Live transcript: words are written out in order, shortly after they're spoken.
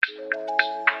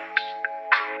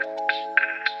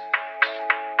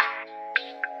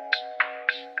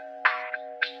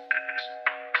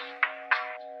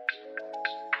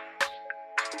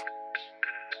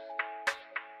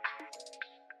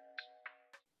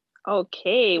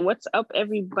Okay, what's up,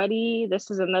 everybody? This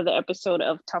is another episode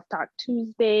of Tough Talk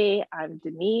Tuesday. I'm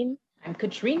Deneen. I'm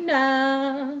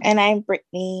Katrina. And I'm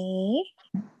Brittany.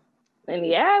 And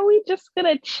yeah, we just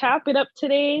gonna chop it up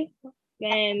today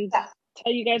and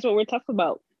tell you guys what we're tough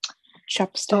about.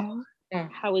 Chop stuff.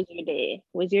 How was your day?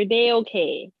 Was your day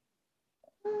okay?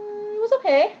 It was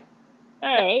okay.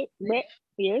 All right, Britt,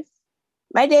 yours?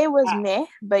 My day was meh,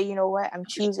 but you know what? I'm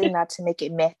choosing not to make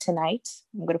it meh tonight.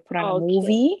 I'm going to put on a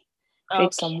movie,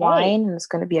 drink some wine, and it's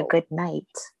going to be a good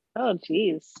night. Oh,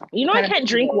 geez. You know, I can't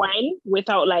drink wine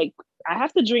without, I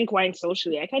have to drink wine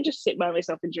socially. I can't just sit by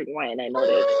myself and drink wine. I know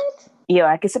that. Yo,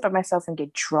 I can sit by myself and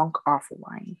get drunk off of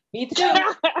wine. Me too.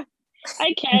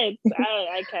 I can't.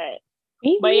 I can't.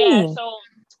 But yeah, so,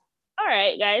 all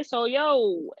right, guys. So,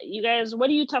 you guys, what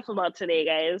are you tough about today,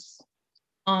 guys?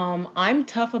 I'm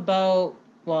tough about,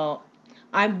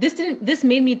 this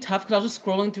made me tough because I was just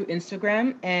scrolling through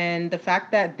Instagram, and the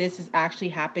fact that this is actually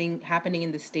happening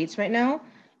in the States right now,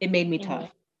 it made me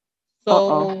tough.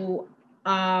 So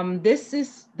this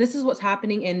is what's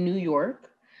happening in New York,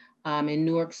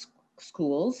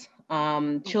 schools.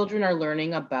 Children are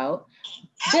learning about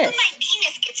this. My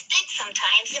penis gets big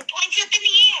sometimes and points up in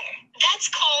the air. That's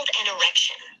called an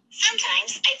erection.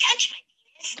 Sometimes I touch my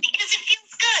penis because it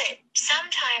feels good.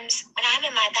 Sometimes when I'm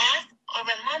in my bath or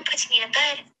when mom puts me in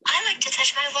bed, I like to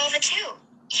touch my vulva too.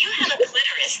 You have a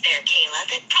clitoris there, Kayla,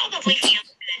 that probably feels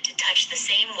good to touch the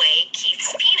same way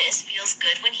Keith's penis feels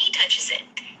good when he touches it.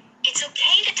 It's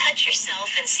okay to touch yourself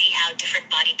and see how different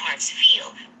body parts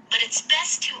feel, but it's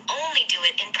best to only do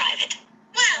it in private.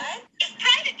 Well, if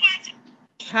private parts...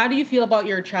 How do you feel about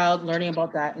your child learning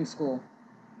about that in school?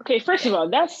 Okay, first of all,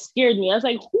 that scared me. I was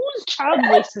like, whose child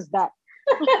voice is that?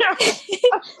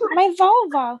 My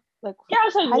vulva. Like, yeah, I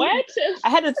was like, what? I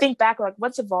had to think back, like,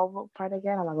 what's the vulva part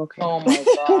again? I'm like, okay. Oh my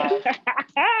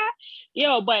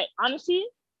God. But honestly,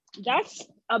 that's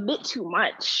a bit too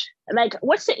much. Like,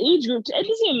 what's the age group? It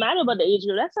doesn't even matter about the age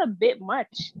group. That's a bit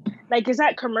much. Like, is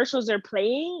that commercials they're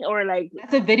playing or like?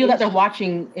 That's a video that they're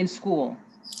watching in school.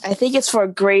 I think it's for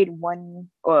grade 1,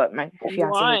 or my fiance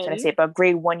was trying to say, but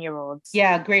grade 1-year-olds.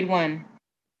 Yeah, grade 1.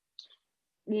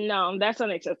 No, that's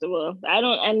unacceptable. I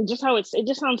don't, and just how it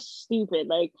just sounds stupid.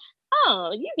 Like,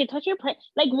 oh, you can touch your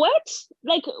like what?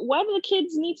 Like, why do the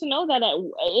kids need to know that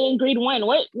in grade 1?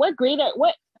 What grade?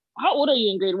 How old are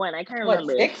you in grade 1? I can't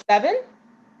remember. 6, 7?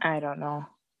 I don't know.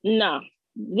 No,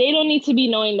 they don't need to be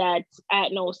knowing that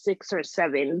at 6 or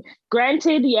 7.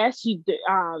 Granted, yes, you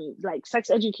like sex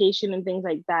education and things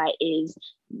like that is,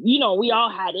 we all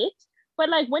had it. But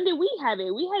like, when did we have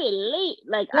it? We had it late.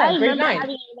 Like, yeah, I remember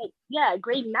having it,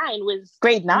 grade 9 was...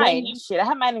 Grade 9? Shit, I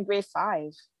had mine in grade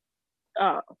 5.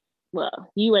 Oh,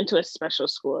 well, you went to a special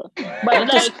school.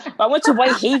 But I went to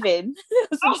Whitehaven. It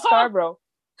was in Scarborough.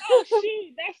 Oh,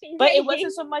 shoot, but it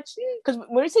wasn't so much, because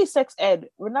when we say sex ed,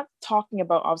 we're not talking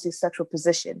about, obviously, sexual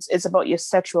positions. It's about your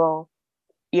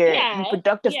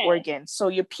reproductive organs. So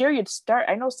your periods start...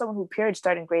 I know someone who periods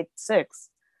start in grade 6.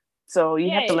 So you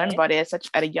have to learn about it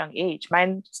at a young age.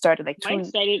 Mine started like mine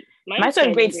started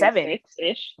in grade 7.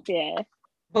 6-ish. Yeah.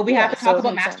 But we have to talk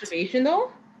about masturbation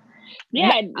though?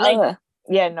 Yeah,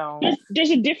 no.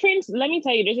 There's a difference. Let me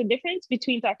tell you, there's a difference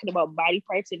between talking about body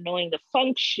parts and knowing the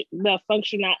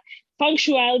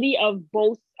functionality of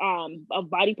both of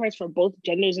body parts for both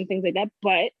genders and things like that.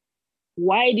 But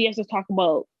why do you have to talk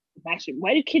about masturbation?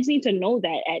 Why do kids need to know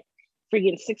that at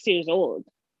friggin' 6 years old?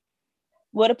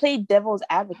 Well, to play devil's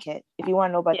advocate, if you want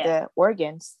to know about the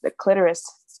organs, the clitoris'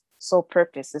 sole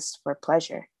purpose is for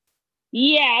pleasure.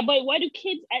 Yeah, but why do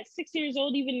kids at 6 years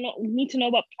old even need to know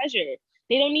about pleasure?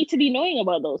 They don't need to be knowing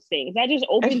about those things. That just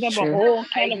opens up a whole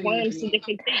kind of worms to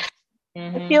different things.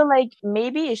 Mm-hmm. I feel like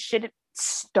maybe it shouldn't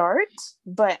start,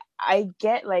 but I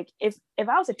get, like, if I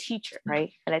was a teacher,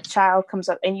 right, and a child comes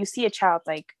up and you see a child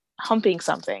like humping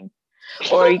something,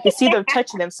 or you can see them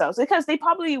touching themselves, because they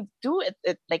probably do it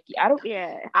like,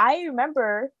 I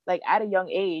remember, like, at a young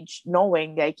age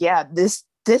knowing, like, this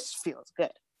feels good.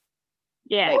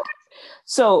 Yeah. Like,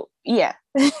 so yeah.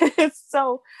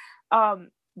 So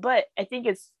but I think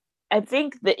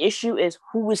the issue is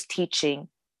who was teaching,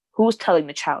 who's telling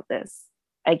the child this,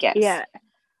 I guess. Yeah.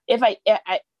 If I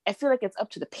feel like it's up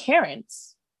to the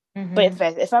parents. Mm-hmm.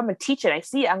 But if I'm a teacher and I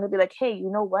see it, I'm gonna be like, hey, you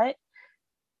know what?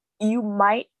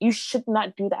 You should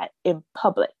not do that in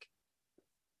public.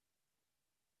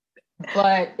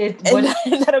 But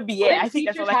that'll be it. I think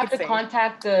that's all I have to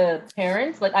contact the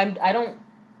parents. Like, I don't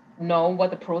know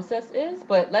what the process is,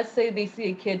 but let's say they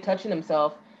see a kid touching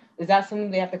himself. Is that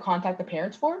something they have to contact the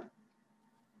parents for?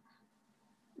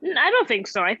 I don't think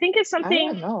so. I think it's something.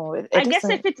 I don't know. I guess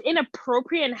if it's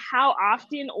inappropriate and how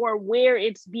often or where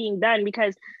it's being done,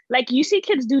 because like you see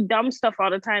kids do dumb stuff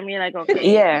all the time. You're like,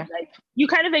 okay, yeah, like you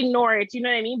kind of ignore it. You know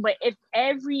what I mean? But if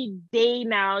every day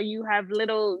now you have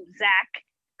little Zach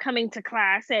coming to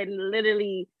class and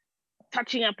literally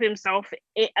touching up himself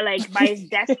like by his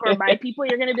desk or by people,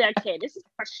 you're gonna be like, okay, this is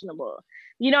questionable.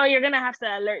 You know, you're gonna have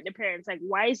to alert the parents, like,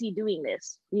 why is he doing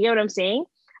this? You get what I'm saying?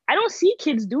 I don't see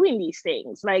kids doing these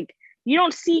things. Like, you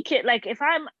don't see like, if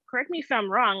I'm, correct me if I'm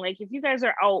wrong, like if you guys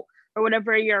are out or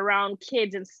whatever, you're around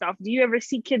kids and stuff, do you ever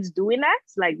see kids doing that?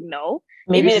 Like, no.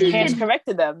 Maybe the parents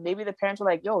corrected them. Maybe the parents were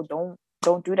like, yo,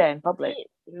 don't do that in public.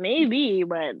 Maybe,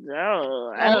 but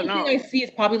no, I don't know. The only thing I see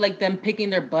is probably like them picking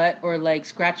their butt or like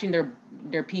scratching their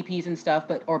PPs and stuff,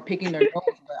 or picking their nose.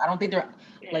 But I don't think they're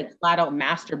like flat out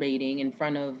masturbating in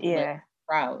front of the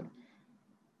crowd.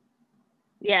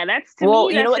 Yeah, that's to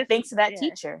me. You know what? Thanks to that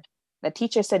teacher. That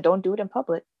teacher said, "Don't do it in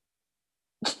public."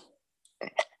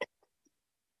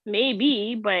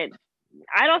 Maybe, but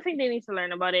I don't think they need to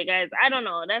learn about it, guys. I don't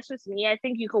know. That's just me. I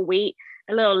think you could wait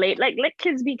a little late. Like, let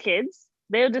kids be kids.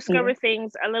 They'll discover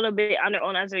things a little bit on their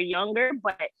own as they're younger,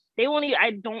 but they won't.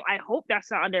 I hope that's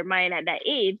not on their mind at that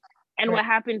age. And what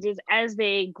happens is, as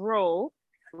they grow,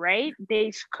 right,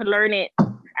 they could learn it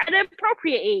at an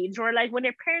appropriate age, or like when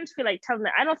their parents feel like telling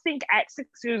them. I don't think at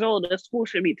 6 years old the school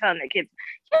should be telling their kids,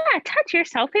 "Yeah, touch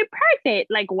yourself in private."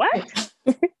 Like, what?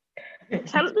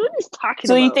 What is talking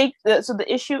so about? You think so the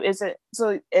issue is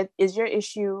is your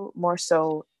issue more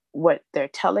so what they're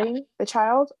telling the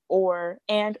child, or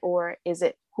is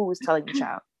it who is telling the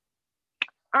child?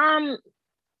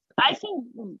 I think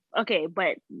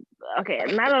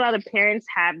not a lot of parents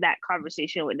have that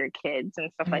conversation with their kids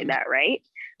and stuff like that, right?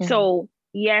 So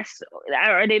yes,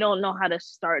 or they don't know how to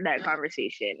start that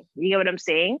conversation. You get what I'm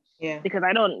saying? Yeah. Because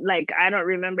I don't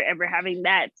remember ever having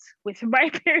that with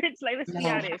my parents. Like, let's be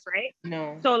honest, right?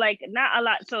 No. So like, not a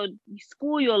lot. So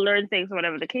school, you'll learn things,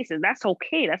 whatever the case is. That's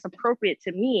okay. That's appropriate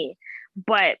to me.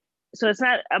 But so it's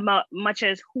not about much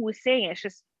as who is saying it. It's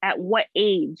just at what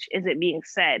age is it being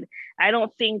said. I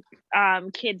don't think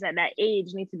kids at that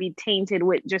age need to be tainted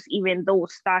with just even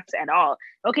those thoughts at all.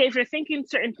 Okay, if you're thinking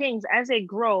certain things as they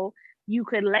grow, you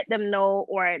could let them know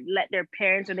or let their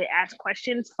parents, or they ask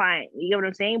questions, fine. You know what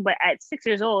I'm saying? But at 6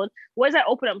 years old, what does that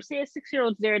open up? Say a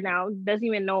 6-year-old's there now, doesn't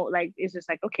even know, like, it's just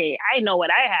like, okay, I know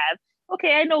what I have.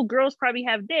 Okay, I know girls probably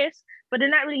have this, but they're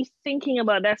not really thinking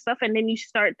about that stuff. And then you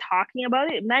start talking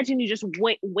about it. Imagine you just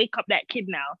wake up that kid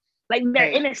now. Like, their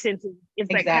innocence is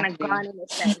like kind of gone in a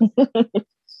sense.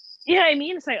 You know what I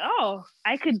mean? It's like, oh,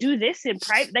 I could do this in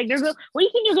private. Like, what do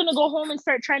you think you're gonna go home and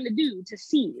start trying to do to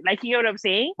see? Like, you know what I'm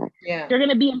saying? Yeah. They're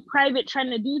gonna be in private trying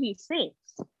to do these things.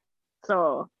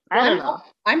 So I don't know.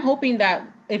 I'm hoping that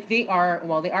if they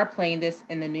are playing this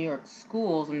in the New York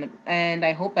schools, and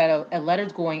I hope that a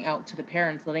letter's going out to the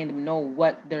parents letting them know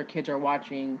what their kids are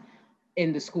watching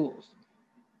in the schools,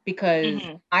 because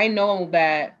I know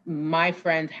that my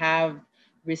friends have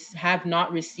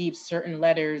not received certain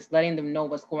letters letting them know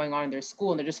what's going on in their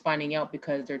school, and they're just finding out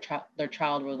because their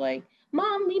child was like,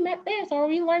 "Mom, we met this, or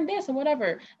we learned this, or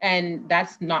whatever," and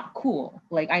that's not cool.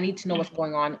 Like, I need to know what's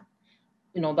going on,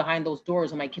 behind those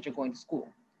doors when my kids are going to school.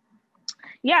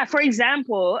 Yeah, for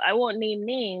example, I won't name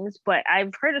names, but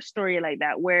I've heard a story like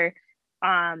that where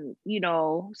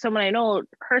someone I know,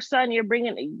 her son, you're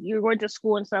going to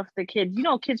school and stuff, the kids,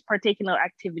 kids partaking in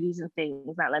activities and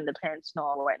things, not letting the parents know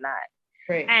or whatnot.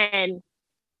 Right. And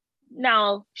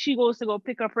now she goes to go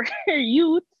pick up her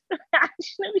youth.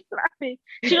 She shouldn't be laughing.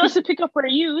 She goes to pick up her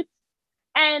youth,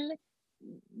 and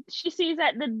she sees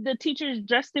that the teachers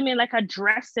dressed him in like a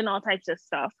dress and all types of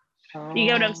stuff. You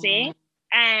get what I'm saying?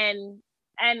 And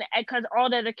because all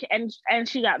the and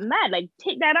she got mad, like,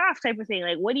 take that off type of thing.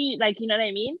 Like, what do you, like, you know what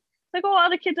I mean? Like, oh, all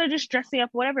the kids are just dressing up,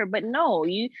 whatever. But no,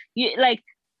 you like,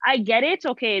 I get it.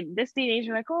 Okay, this day and age,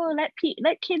 you're like, oh,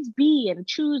 let kids be and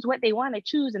choose what they want to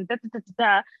choose and da da da da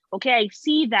da. Okay, I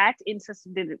see that in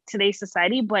today's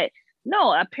society, but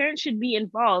no, a parent should be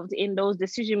involved in those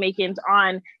decision makings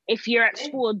on, if you're at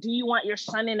school, do you want your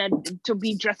son to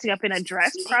be dressing up in a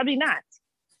dress? Probably not.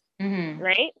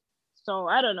 Right? So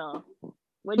I don't know.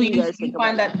 What do you guys think? You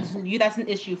find that that's an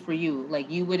issue for you? Like,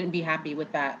 you wouldn't be happy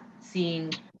with that,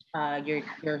 seeing your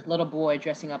little boy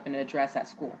dressing up in a dress at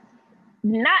school?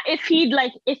 Not if he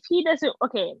doesn't.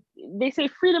 Okay, they say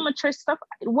freedom of choice stuff.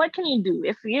 What can you do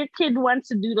if your kid wants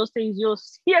to do those things? You'll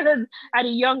see it at a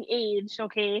young age.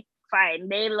 Okay, fine.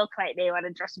 They look like they want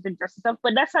to dress up and dress stuff,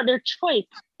 but that's not their choice.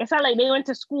 It's not like they went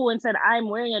to school and said, "I'm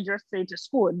wearing a dress today to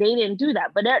school." They didn't do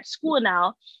that, but they're at school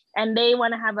now, and they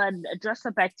want to have a dress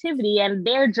up activity, and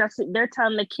they're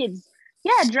telling the kids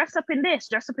yeah, dress up in this,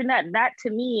 dress up in that. That to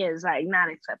me is like not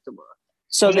acceptable.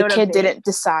 So the kid didn't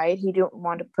decide he didn't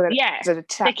want to put it. Yeah,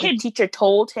 the teacher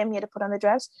told him he had to put on the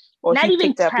dress, or not he even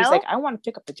picked it up. He's like, I want to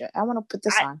pick up the dress. I want to put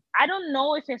this on. I don't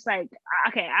know if it's like,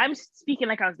 okay, I'm speaking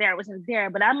like I was there. I wasn't there,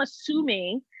 but I'm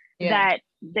assuming that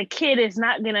the kid is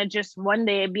not gonna just one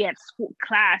day be at school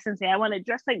class and say, I want to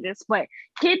dress like this. But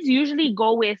kids usually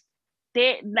go with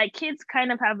kids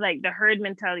kind of have like the herd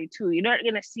mentality too. You're not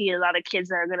gonna see a lot of kids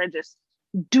that are gonna just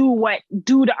do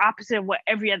the opposite of what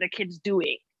every other kid's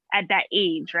doing at that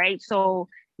age, right? So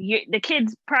the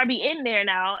kid's probably in there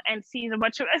now and sees a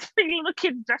bunch of little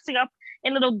kids dressing up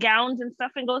in little gowns and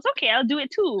stuff and goes, okay, I'll do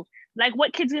it too. Like,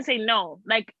 what kid's gonna say no?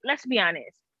 Like, let's be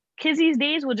honest. Kids these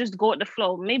days will just go with the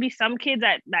flow. Maybe some kids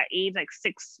at that age, like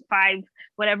 6, 5,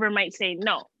 whatever, might say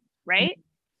no, right?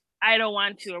 I don't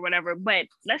want to or whatever. But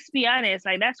let's be honest,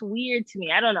 like, that's weird to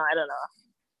me. I don't know.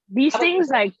 These things,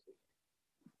 like,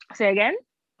 say again?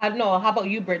 I don't know. How about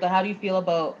you, Britt? How do you feel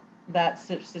about that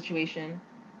situation?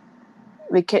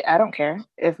 The kid, I don't care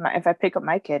if I pick up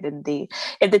my kid and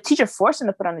if the teacher forced him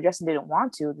to put on a dress and didn't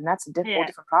want to, then that's a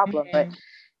different problem. But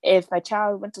if my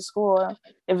child went to school,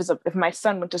 if my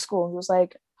son went to school and he was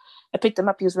like, I picked him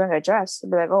up, he was wearing a dress, I'd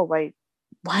be like, oh,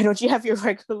 why don't you have your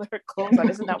regular clothes on?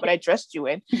 Isn't that what I dressed you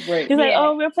in? Right. He's like,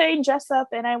 oh, we're playing dress up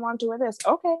and I want to wear this.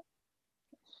 Okay.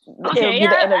 It'll be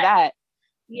the end of that.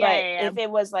 If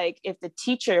it was like, if the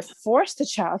teacher forced the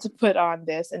child to put on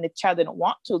this and the child didn't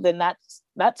want to, then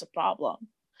that's a problem.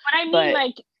 But I mean,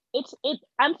 like,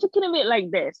 I'm thinking of it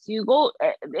like this.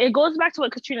 It goes back to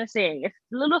what Katrina's saying. If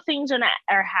little things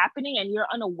are happening and you're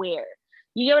unaware,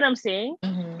 you get what I'm saying?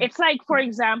 Mm-hmm. It's like, for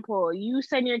example, you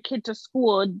send your kid to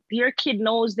school, your kid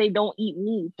knows they don't eat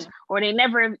meat or they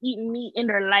never have eaten meat in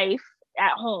their life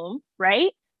at home,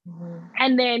 right? Mm-hmm.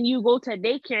 And then you go to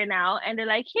daycare now and they're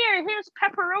like, here's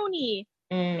pepperoni.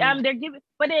 They're giving,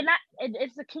 but they're not,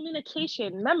 it's the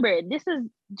communication. Remember, this is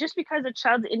just because a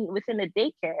child's within a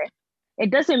daycare,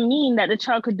 it doesn't mean that the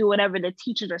child could do whatever the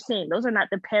teachers are saying. Those are not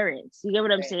the parents. You get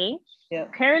what I'm saying? Yeah.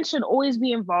 Parents should always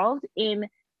be involved in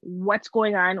what's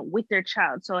going on with their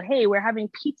child. So, hey, we're having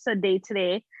pizza day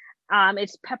today.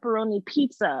 It's pepperoni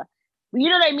pizza. You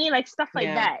know what I mean? Like stuff like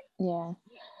that. Yeah.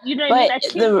 You know what I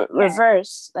mean? The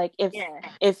reverse, like if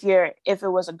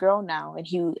it was a girl now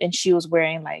and she was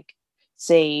wearing like,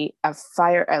 say, it's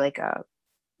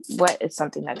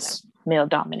something that's male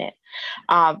dominant.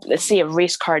 Let's say a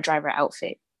race car driver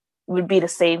outfit, would be the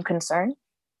same concern.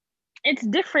 It's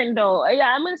different though.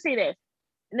 Yeah, I'm gonna say this.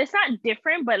 And it's not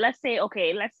different, but let's say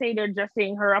they're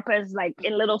dressing her up as like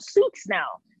in little suits now.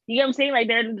 You get what I'm saying? Like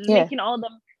they're making all the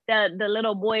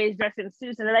little boys dress in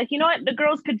suits, and they're like, you know what, the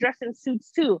girls could dress in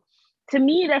suits too. To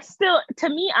me,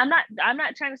 I'm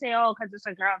not trying to say, oh, because it's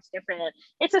a girl, it's different.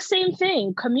 It's the same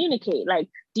thing. Communicate. Like,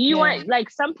 do you want, like,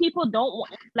 some people don't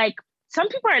want, like, some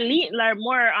people are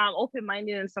more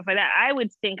open-minded and stuff like that. I would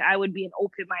think I would be an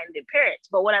open-minded parent.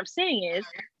 But what I'm saying is,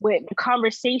 with the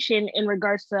conversation in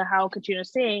regards to how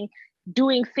Katrina's saying,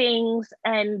 doing things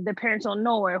and the parents don't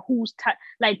know, or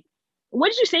like, what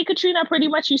did you say, Katrina? Pretty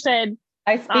much you said,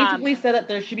 I basically said that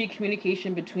there should be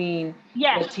communication between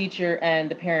the teacher and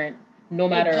the parent, no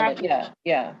matter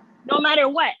no matter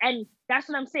what. And that's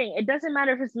what I'm saying. It doesn't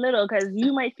matter if it's little, because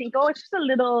you might think, oh, it's just a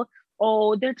little,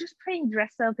 oh, they're just playing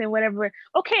dress up and whatever.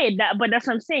 Okay, but that's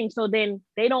what I'm saying. So then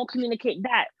they don't communicate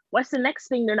that. What's the next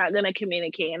thing they're not going to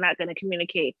communicate and not going to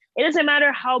communicate? It doesn't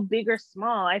matter how big or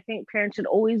small. I think parents should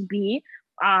always be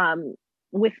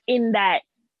within that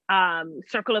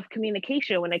circle of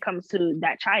communication when it comes to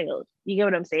that child. You get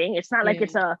what I'm saying? It's not like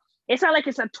it's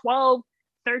a 12,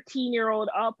 13-year-old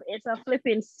up. It's a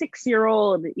flipping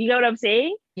 6-year-old. You get what I'm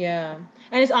saying? Yeah.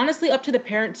 And it's honestly up to the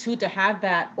parent too to have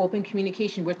that open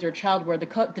communication with their child, where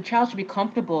the child should be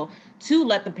comfortable to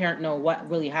let the parent know what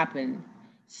really happened.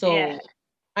 So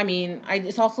I mean,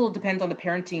 it also depends on the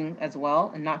parenting as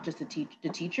well, and not just the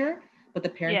teacher, but the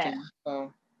parenting.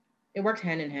 So it works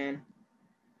hand in hand.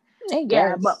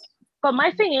 Yeah, but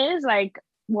my thing is, like,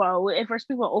 well, if we're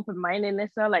speaking about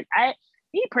open-mindedness, so like,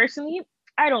 me personally,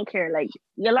 I don't care. Like,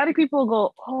 a lot of people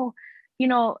go, oh, you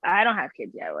know, I don't have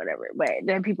kids yet, or whatever. But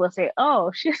then people say,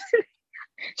 oh, she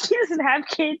doesn't have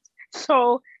kids,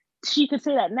 so she could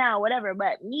say that now, whatever.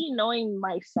 But me knowing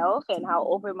myself and how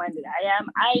open-minded I am,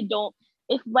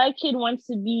 if my kid wants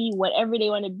to be whatever they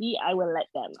want to be, I will let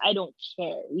them. I don't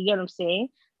care. You get what I'm saying?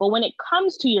 But when it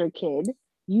comes to your kid,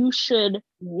 you should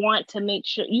want to make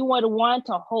sure, you would want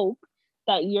to hope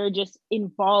that you're just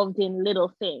involved in little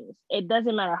things. It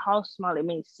doesn't matter how small it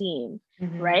may seem,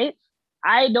 right?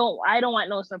 I don't want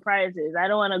no surprises. I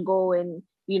don't want to go and,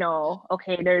 you know,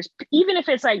 okay, even if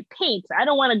it's like paint, I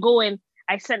don't want to go and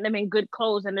I sent them in good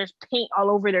clothes and there's paint all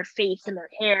over their face and their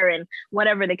hair and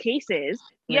whatever the case is.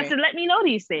 You have to let me know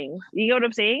these things. You get what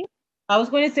I'm saying? I was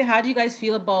going to say, how do you guys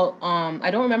feel about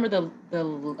I don't remember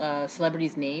the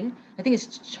celebrity's name. I think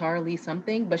it's Charlie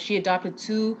something, but she adopted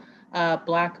two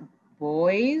black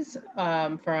boys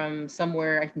from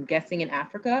somewhere, I'm guessing in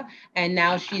Africa, and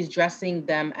now she's dressing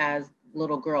them as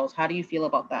little girls. How do you feel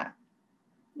about that?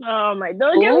 Oh my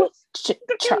God.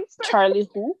 Charlie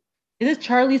who? Is it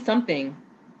Charlie something?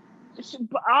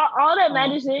 All that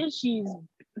matters is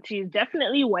she's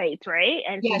definitely white, right?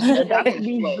 And she's adopted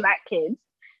these black kids.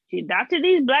 She adopted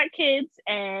these black kids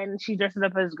and she dresses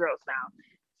up as girls now.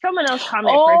 Someone else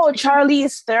commented. Oh,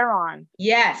 Charlize Theron.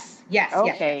 Yes.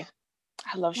 Okay. Yes.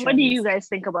 I love Charlize. What do you guys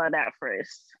think about that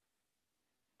first?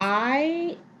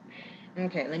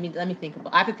 Okay, let me think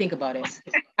about. I have to think about it.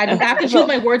 I have to choose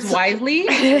my words wisely.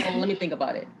 So let me think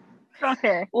about it.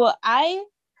 Okay. Well,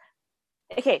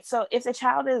 so if the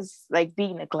child is like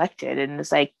being neglected and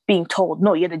it's like being told,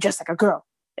 no, you're just like a girl,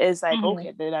 it's like,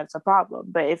 okay, then that's a problem.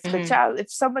 But if the child,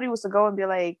 if somebody was to go and be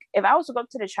like, if I was to go up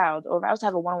to the child, or if I was to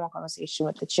have a one-on-one conversation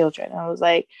with the children, and I was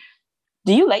like,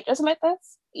 do you like dressing like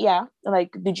this? Yeah. And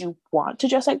like, did you want to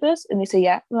dress like this? And they say,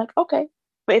 yeah. I'm like, okay.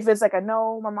 But if it's like a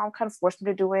no, my mom kind of forced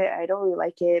me to do it, I don't really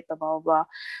like it, blah, blah, blah,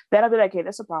 then I'll be like, okay,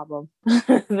 that's a problem.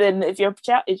 Then if your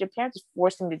parents is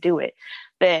forcing to do it,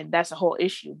 then that's a whole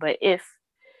issue. But if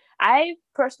I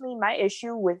personally, my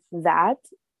issue with that,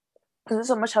 because it's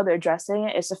so much how they're dressing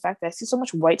it, is the fact that I see so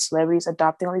much white celebrities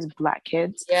adopting all these black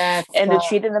kids. Yes. And they're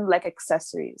treating them like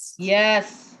accessories.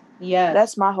 Yes.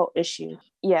 That's my whole issue.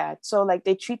 Yeah. So like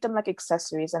they treat them like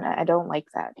accessories, and I don't like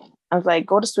that. I was like,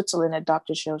 go to Switzerland, adopt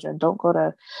your children. Don't go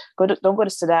to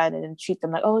Sudan and treat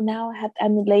them like, oh, now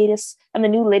I'm the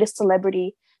new latest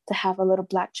celebrity to have a little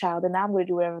black child, and now I'm going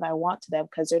to do whatever I want to them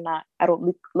because they're not. I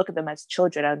don't look at them as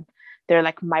children, and they're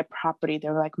like my property.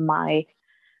 They're like my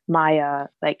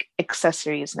like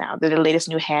accessories now. They're the latest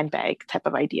new handbag type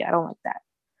of idea. I don't like that.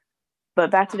 But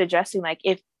back to the dressing, like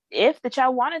if the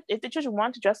children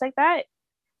wanted to dress like that,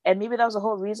 and maybe that was the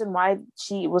whole reason why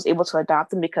she was able to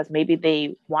adopt them, because maybe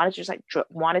they wanted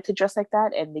to dress like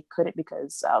that and they couldn't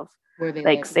because of where they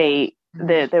live.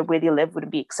 The way they live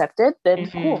wouldn't be accepted,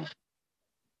 then cool.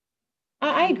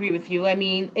 I agree with you. I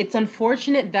mean, it's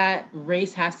unfortunate that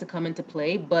race has to come into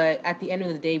play, but at the end of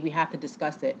the day, we have to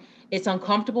discuss it. It's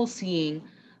uncomfortable seeing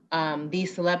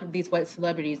these white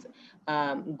celebrities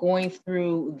going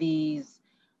through these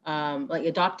like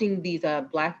adopting these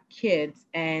black kids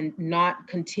and not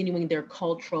continuing their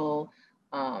cultural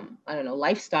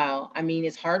lifestyle. I mean,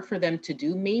 it's hard for them to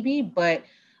do maybe, but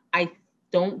I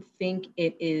don't think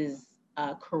it is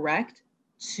correct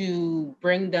to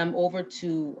bring them over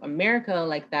to America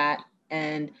like that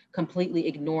and completely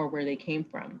ignore where they came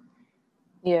from.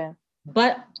 Yeah.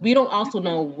 But we don't also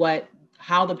know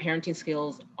how the parenting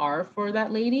skills are for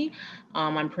that lady.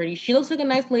 She looks like a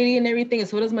nice lady and everything, and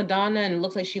so does Madonna, and it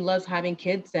looks like she loves having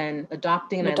kids and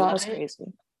adopting, and Madonna's I love it.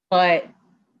 Crazy. But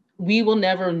we will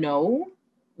never know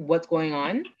what's going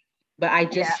on. But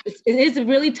it is a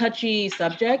really touchy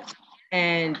subject,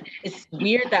 and it's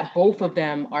weird that both of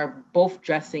them are both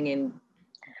dressing in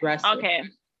dresses. Okay,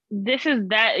 this is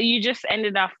that you just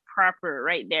ended off proper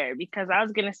right there, because I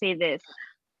was gonna say this.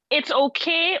 It's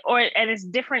okay, and it's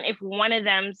different if one of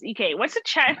them's okay. What's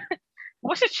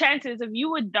the chances of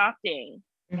you adopting,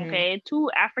 okay,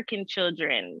 two African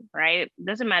children, right?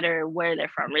 Doesn't matter where they're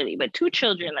from, really, but two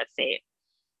children, let's say,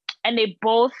 and they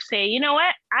both say, you know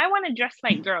what, I want to dress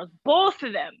like girls, both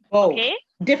of them, okay?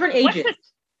 Different ages.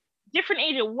 Different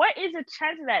ages. What is the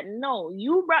chance of that? No,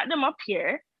 you brought them up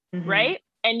here, right?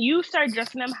 And you start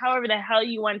dressing them however the hell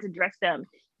you want to dress them.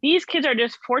 These kids are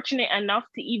just fortunate enough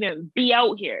to even be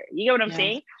out here. You get what I'm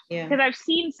saying? Yeah. Because I've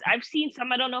seen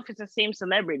some, I don't know if it's the same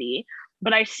celebrity,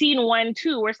 but I've seen one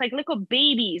too, where it's like little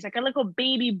babies, like a little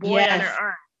baby boy on her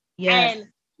arm. Yes. And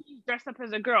he's dressed up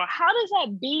as a girl. How does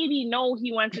that baby know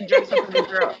he wants to dress up as a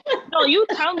girl? No, you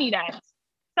tell me that.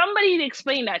 Somebody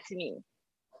explain that to me.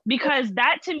 Because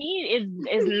that to me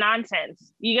is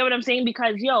nonsense. You get what I'm saying?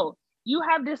 Because you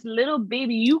have this little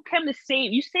baby, you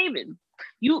save it.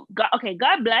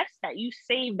 God bless that you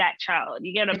saved that child.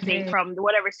 You get what I'm saying? From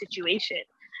whatever situation.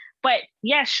 But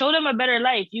yes, show them a better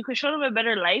life. You could show them a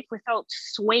better life without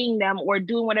swaying them or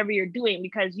doing whatever you're doing,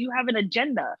 because you have an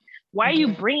agenda. Why are you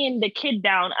bringing the kid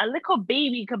down? A little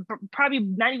baby could probably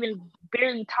not even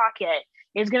barely talk yet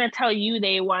is going to tell you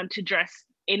they want to dress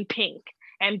in pink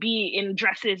and be in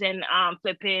dresses and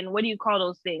flipping, what do you call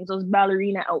those things? Those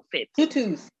ballerina outfits.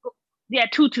 Tutus. Yeah,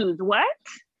 tutus. What?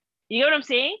 You know what I'm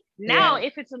saying? Now, Yeah.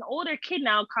 if it's an older kid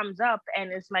now comes up and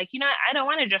it's like, I don't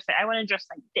want to dress like, I want to dress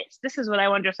like this. This is what I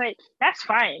want to dress like. That's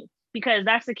fine because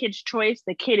that's the kid's choice.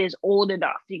 The kid is old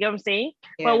enough. You get what I'm saying?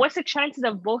 Yeah. But what's the chances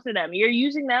of both of them? You're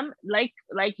using them like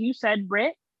you said,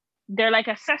 Britt. They're like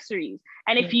accessories.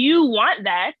 And if you want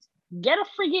that, get a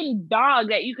freaking dog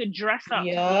that you could dress up.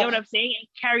 You know what I'm saying? And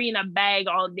carry in a bag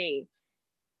all day.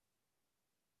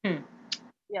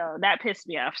 Yo, that pissed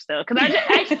me off still. Because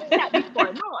I've seen that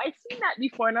before. No, I've seen that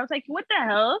before. And I was like, what the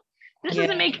hell? This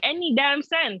doesn't make any damn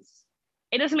sense.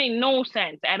 It doesn't make no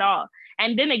sense at all.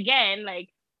 And then again, like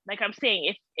I'm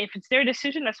saying, if it's their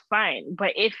decision, that's fine.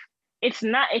 But if it's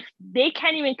not, if they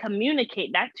can't even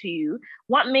communicate that to you,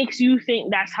 what makes you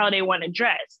think that's how they want to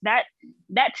dress? That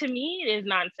to me is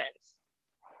nonsense.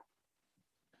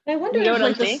 I wonder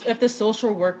if the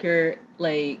social worker,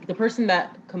 like the person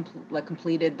that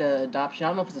completed the adoption, I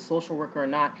don't know if it's a social worker or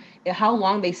not, how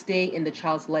long they stay in the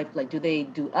child's life. Like, do they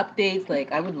do updates?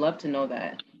 Like, I would love to know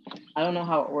that. I don't know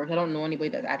how it works. I don't know anybody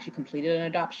that actually completed an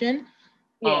adoption.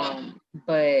 Yeah.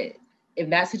 But in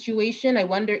that situation, I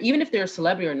wonder, even if they're a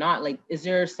celebrity or not, like, is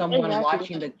there someone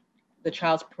watching the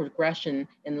child's progression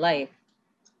in life?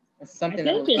 It's something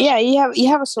that you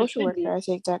have a social worker. I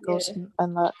think that goes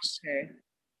and looks. Okay.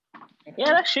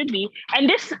 Yeah, that should be. And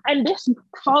this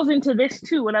falls into this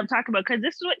too, what I'm talking about, because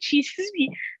this is what cheeses me.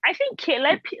 I think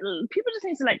people just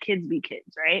need to let kids be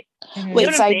kids, right? Mm-hmm.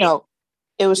 Wait, side note.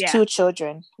 It was 2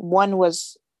 children. One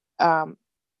was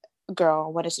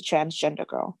girl, one is a transgender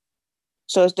girl.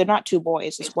 So they're not 2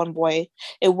 boys. It's 1 boy.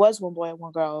 It was 1 boy and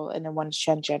 1 girl, and then one's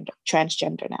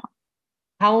transgender now.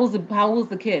 How old was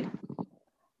the kid?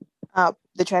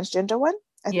 The transgender one?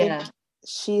 I think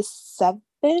she's 7.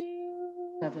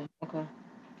 7. Okay.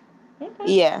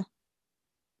 Yeah.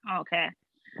 Okay.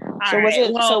 So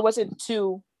it wasn't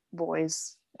 2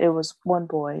 boys. It was 1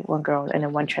 boy, 1 girl, and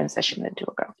then 1 transitioned into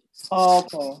a girl.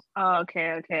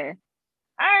 Okay.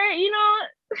 All right,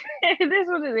 it is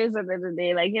what it is at the end of the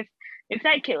day. Like if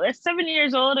that kid was 7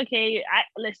 years old, okay,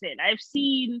 I've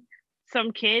seen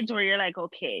some kids where you're like,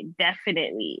 okay,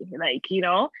 definitely, like,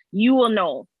 you will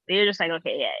know. They're just like,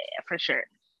 okay, yeah, for sure.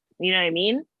 You know what I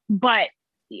mean? But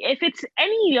if it's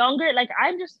any younger, like,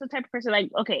 I'm just the type of person,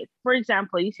 like, okay, for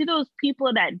example, you see those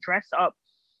people that dress up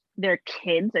their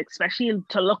kids, especially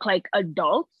to look like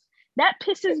adults, that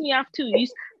pisses me off too.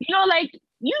 Like,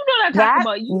 what I'm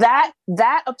talking about.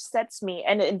 That upsets me.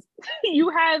 And you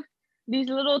have these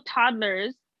little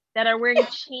toddlers that are wearing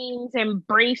chains and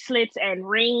bracelets and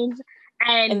rings,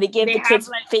 and they give the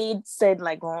kids fades and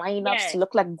like lineups to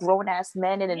look like grown-ass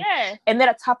men, and then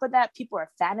on top of that, people are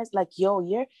fans like, yo,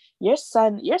 your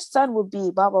son will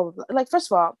be blah blah blah. Like,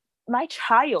 first of all, my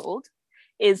child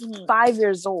is 5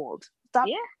 years old.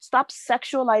 Stop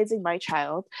sexualizing my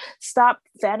child. Stop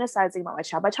fantasizing about my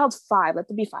child. My child's 5. Let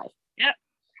them be 5. Yep.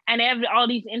 And they have all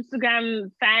these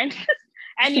Instagram fans.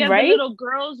 And you have the little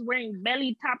girls wearing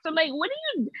belly tops. I'm like, what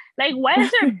are you, like, why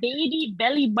is their baby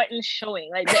belly button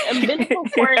showing? Like, the umbilical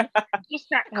cord just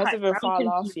got cut. Hasn't even fallen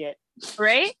off yet.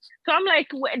 Right? So I'm like,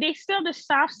 they still have the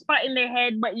soft spot in their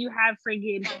head, but you have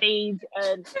friggin' fades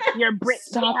and your bricks.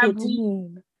 They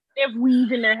have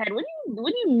weave in their head.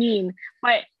 What do you mean?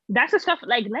 But that's the stuff,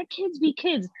 like, let kids be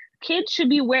kids. Kids should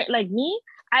be like me.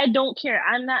 I don't care.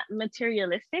 I'm not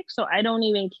materialistic, so I don't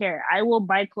even care. I will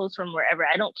buy clothes from wherever.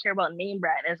 I don't care about name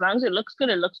brand. As long as it looks good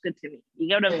to me. You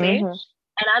get what I'm saying?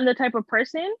 And I'm the type of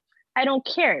person, I don't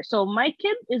care. So my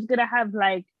kid is going to have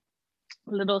like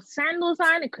little sandals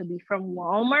on. It could be from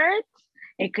Walmart.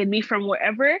 It could be from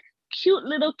wherever. Cute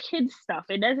little kid stuff.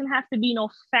 It doesn't have to be no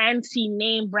fancy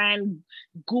name brand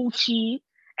Gucci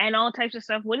and all types of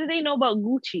stuff. What do they know about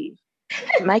Gucci?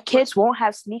 My kids won't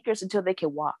have sneakers until they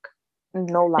can walk.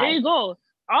 No lie. There you go.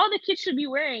 All the kids should be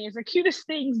wearing is the cutest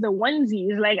things, the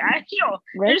onesies. Like,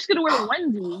 they're just gonna wear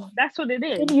onesies. That's what it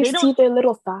is. Can you see their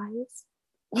little thighs?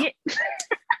 Yeah.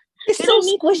 It's so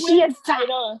squishy and fat.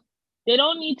 They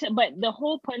don't need to, but the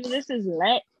whole point of this is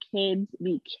let kids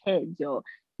be kids, yo.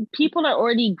 People are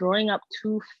already growing up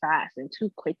too fast and too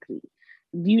quickly.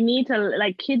 You need to,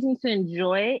 like, kids need to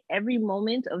enjoy every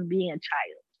moment of being a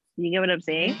child. You get what I'm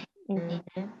saying?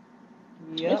 Mm-hmm.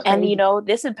 Yeah. And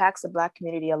this impacts the Black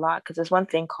community a lot, because there's one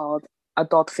thing called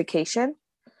adultification,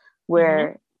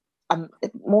 where I don't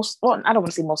want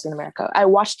to say mostly in America. I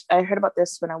heard about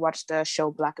this when I watched the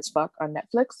show Black as Fuck on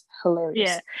Netflix.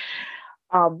 Hilarious.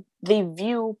 Yeah. They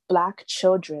view Black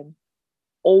children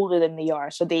older than they are,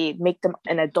 so they make them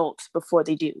an adult before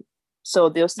they do. So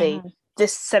they'll say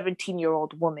this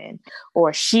 17-year-old woman,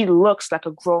 or she looks like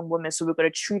a grown woman, so we're going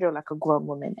to treat her like a grown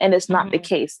woman. And it's not the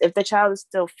case. If the child is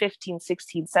still 15,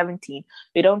 16, 17,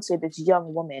 we don't say this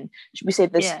young woman. We say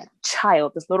this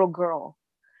child, this little girl.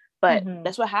 But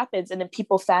that's what happens. And then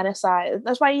people fantasize.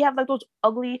 That's why you have like those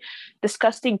ugly,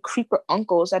 disgusting creeper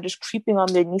uncles that are just creeping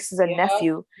on their nieces and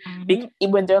nephew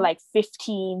when they're like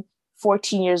 15,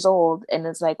 14 years old. And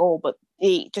it's like, oh, but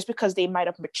just because they might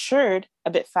have matured a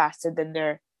bit faster than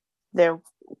their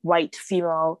white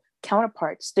female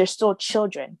counterparts, they're still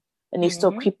children, and you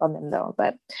still creep on them though.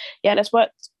 But yeah, that's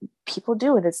what people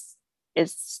do. And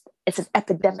it's an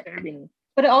epidemic.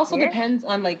 But it also depends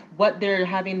on like what they're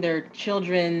having their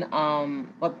children,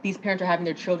 what these parents are having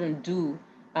their children do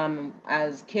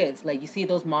as kids. Like you see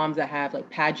those moms that have like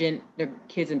their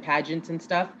kids in pageants and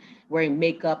stuff, wearing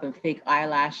makeup and fake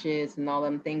eyelashes and all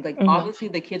them things. Like obviously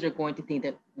the kids are going to think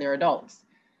that they're adults.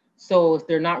 So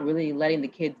they're not really letting the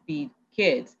kids be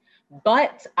kids.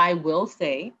 But I will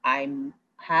say, I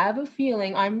have a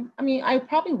feeling, I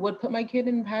probably would put my kid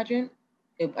in a pageant.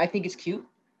 I think it's cute.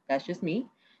 That's just me.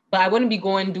 But I wouldn't be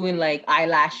doing like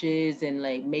eyelashes and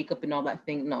like makeup and all that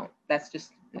thing. No, that's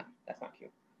not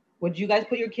cute. Would you guys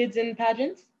put your kids in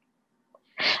pageants?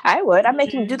 I would. I'm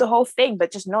making them do the whole thing, but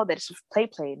just know that it's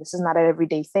play. This is not an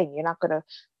everyday thing. We're not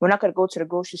gonna go to the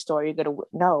grocery store. You're gonna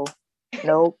no.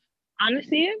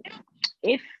 Honestly,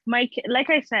 if my kid, like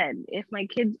I said, if my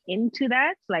kid's into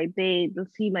that, like they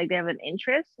seem like they have an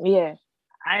interest. Yeah.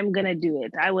 I'm gonna do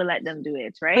it. I will let them do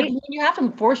it, right? But you have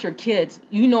to force your kids.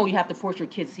 You have to force your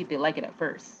kids to see if they like it at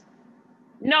first.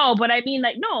 No, but I mean,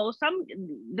 like, no.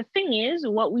 The thing is,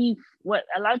 what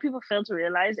a lot of people fail to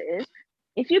realize is,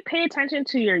 if you pay attention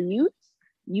to your youth,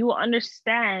 you will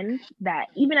understand that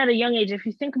even at a young age, if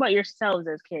you think about yourselves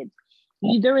as kids,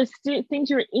 there was still things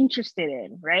you were interested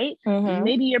in, right?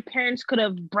 Maybe your parents could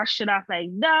have brushed it off like,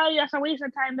 no, that's a waste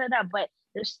of time, but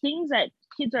there's things that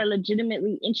kids are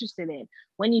legitimately interested in.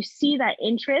 When you see that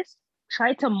interest,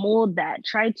 try to mold that,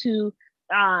 try to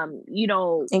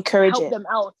encourage help them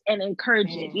out and encourage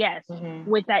it,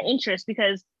 with that interest.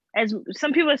 Because as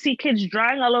some people see kids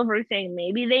drawing all over everything,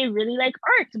 maybe they really like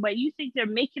art, but you think they're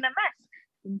making a mess.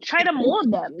 Try to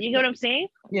mold them, you know what I'm saying?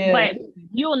 Yeah. But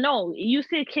you'll know. You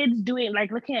see kids doing,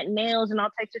 like, looking at nails and all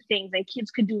types of things, and kids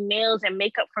could do nails and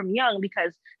makeup from young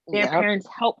because their parents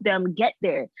helped them get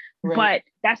there. Right. But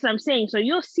that's what I'm saying. So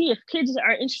you'll see if kids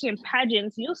are interested in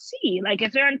pageants, you'll see, like,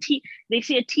 if they're on they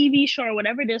see a TV show or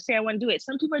whatever, they'll say, I want to do it.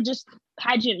 Some people are just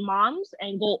pageant moms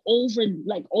and go over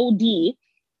like OD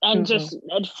and just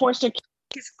force their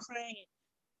kids crying.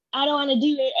 I don't want to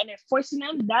do it, and they're forcing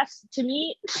them. That's, to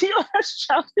me, that's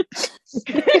child abuse.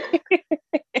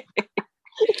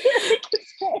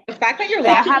 The fact that you're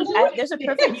laughing. There's a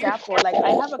perfect example. Like,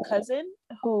 I have a cousin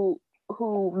who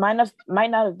might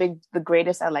not have been the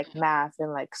greatest at like math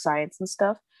and like science and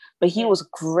stuff, but he was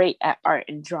great at art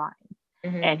and drawing.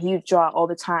 And he would draw all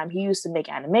the time. He used to make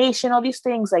animation, all these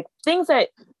things that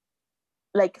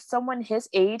like someone his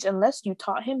age, unless you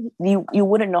taught him, you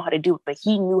wouldn't know how to do it, but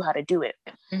he knew how to do it.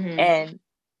 And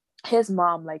his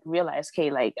mom like realized,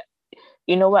 okay, like,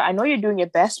 you know what, I know you're doing your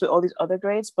best with all these other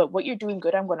grades, but what you're doing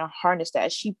good, I'm going to harness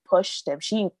that. She pushed him,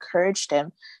 she encouraged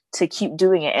him to keep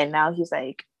doing it, and now he's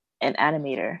like an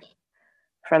animator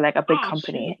for like a big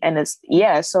company. And it's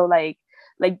so like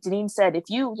Deneen said, if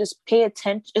you just pay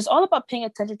attention, it's all about paying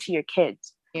attention to your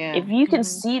kids. If you can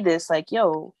see this, like,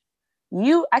 yo,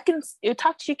 you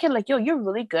talk to your kid like, yo, you're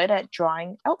really good at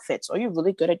drawing outfits, or you're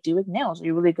really good at doing nails, or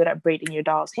you're really good at braiding your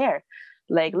doll's hair.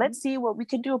 Like, let's see what we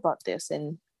can do about this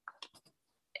and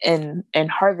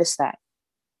harvest that.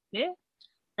 Yeah.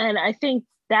 And I think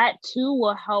that too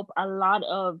will help a lot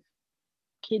of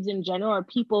kids in general, or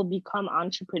people become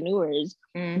entrepreneurs,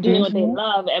 doing what they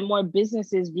love, and more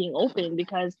businesses being open.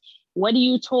 Because what are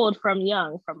you told from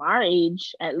our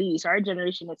age, at least our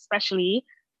generation especially,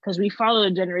 because we follow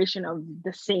a generation of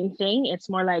the same thing. It's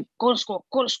more like, go to school,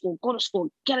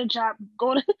 get a job,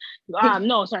 go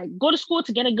to school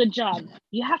to get a good job.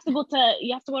 You have to go to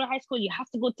high school. You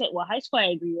have to go to, high school I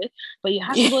agree with, but you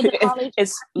have to go to college,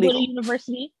 go to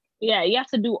university. Yeah, you have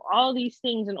to do all these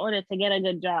things in order to get a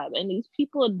good job. And these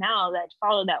people now that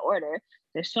follow that order,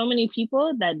 there's so many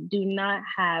people that do not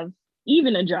have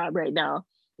even a job right now.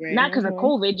 Right. Not because of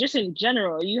COVID, just in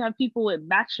general. You have people with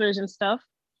bachelors and stuff,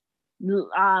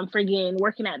 friggin'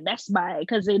 working at Best Buy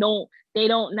because they don't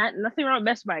nothing wrong with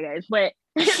Best Buy, guys, but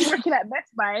working at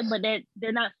Best Buy, but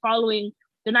they're not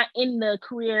in the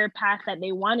career path that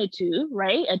they wanted to,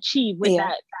 right, achieve with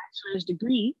that bachelor's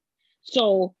degree.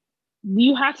 So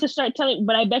you have to start telling,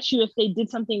 but I bet you if they did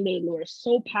something they were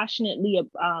so passionate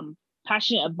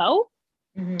about,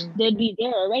 they'd be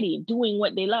there already doing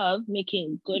what they love,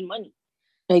 making good money.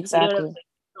 Exactly.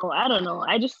 So I don't know.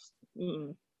 I just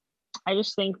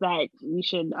think that we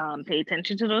should pay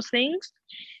attention to those things.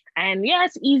 And yeah,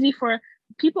 it's easy for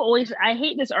people always. I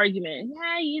hate this argument.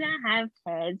 Yeah, you don't have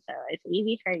kids, so it's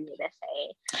easy for you to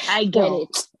say. I get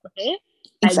it. Okay?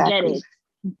 Exactly. I get it.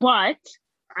 But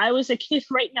I was a kid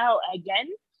right now again.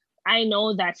 I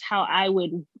know that's how I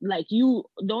would like you.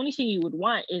 The only thing you would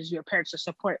want is your parents to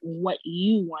support what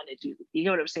you want to do. You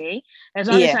know what I'm saying? As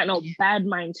long as it's not no bad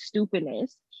mind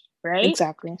stupidness, right?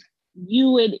 Exactly.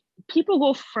 People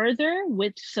go further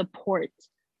with support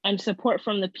and support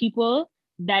from the people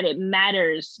that it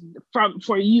matters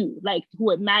for you, like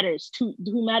who matters to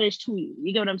you.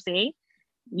 You get what I'm saying?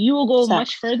 You will go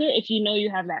much further if you know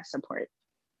you have that support.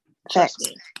 Trust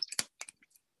me.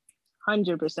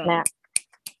 100%.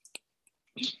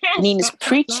 Nina's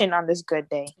preaching on this good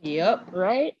day. Yep.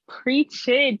 Right?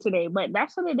 Preaching today. But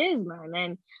that's what it is, man.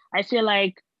 And I feel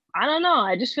like, I don't know.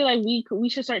 I just feel like we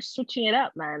should start switching it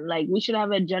up, man. Like we should have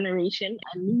a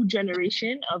new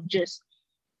generation of just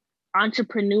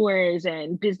entrepreneurs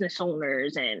and business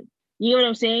owners, and you know what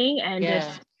I'm saying? And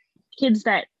just kids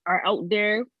that are out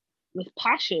there with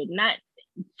passion, not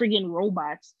friggin'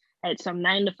 robots at some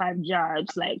 9-to-5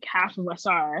 jobs like half of us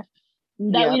are.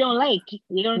 That we don't like,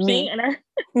 you know what I'm saying? And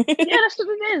that's what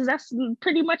it is. That's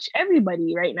pretty much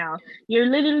everybody right now. You're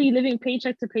literally living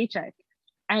paycheck to paycheck,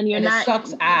 and it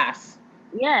sucks ass.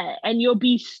 Yeah, and you'll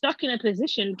be stuck in a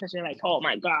position because you're like, oh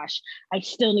my gosh, I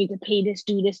still need to pay this,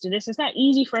 do this, do this. It's not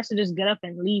easy for us to just get up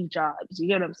and leave jobs. You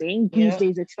get what I'm saying? These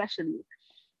days, especially.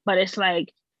 But it's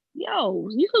like, yo,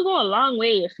 you could go a long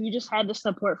way if you just had the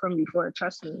support from before.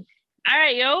 Trust me. All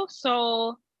right, yo.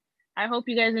 So I hope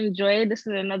you guys enjoyed. This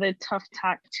is another Tough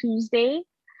Talk Tuesday.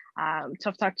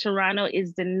 Tough Talk Toronto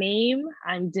is the name.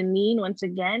 I'm Deneen once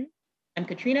again. I'm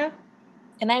Katrina.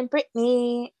 And I'm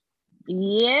Brittany.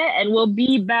 Yeah, and we'll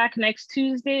be back next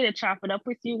Tuesday to chop it up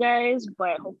with you guys.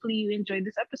 But hopefully you enjoyed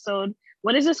this episode.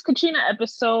 What is this, Katrina?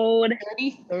 Episode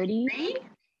 30?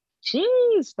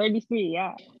 Jeez, 33,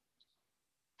 yeah.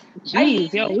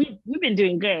 Jeez, yo, we've been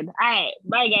doing good. All right,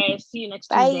 bye guys. See you next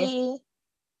Tuesday.